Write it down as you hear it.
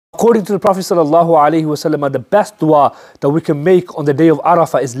According to the Prophet sallallahu alaihi wasallam, the best dua that we can make on the day of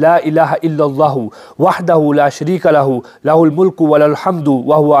Arafah is La ilaha illallah wahdahu la sharika lahu lahul mulku wa lahul hamdu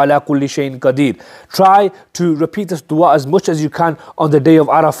wa huwa ala kulli shay'in qadir. Try to repeat this dua as much as you can on the day of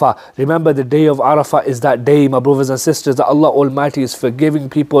Arafah. Remember, the day of Arafah is that day, my brothers and sisters, that Allah Almighty is forgiving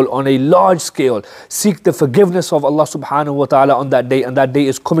people on a large scale. Seek the forgiveness of Allah subhanahu wa ta'ala on that day, and that day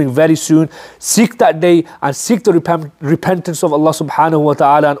is coming very soon. Seek that day and seek the repentance of Allah subhanahu wa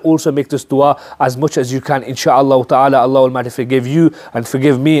ta'ala, and also make this dua as much as you can. Insha'Allah ta'ala, Allah Almighty forgive you and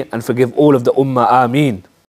forgive me and forgive all of the ummah. Ameen.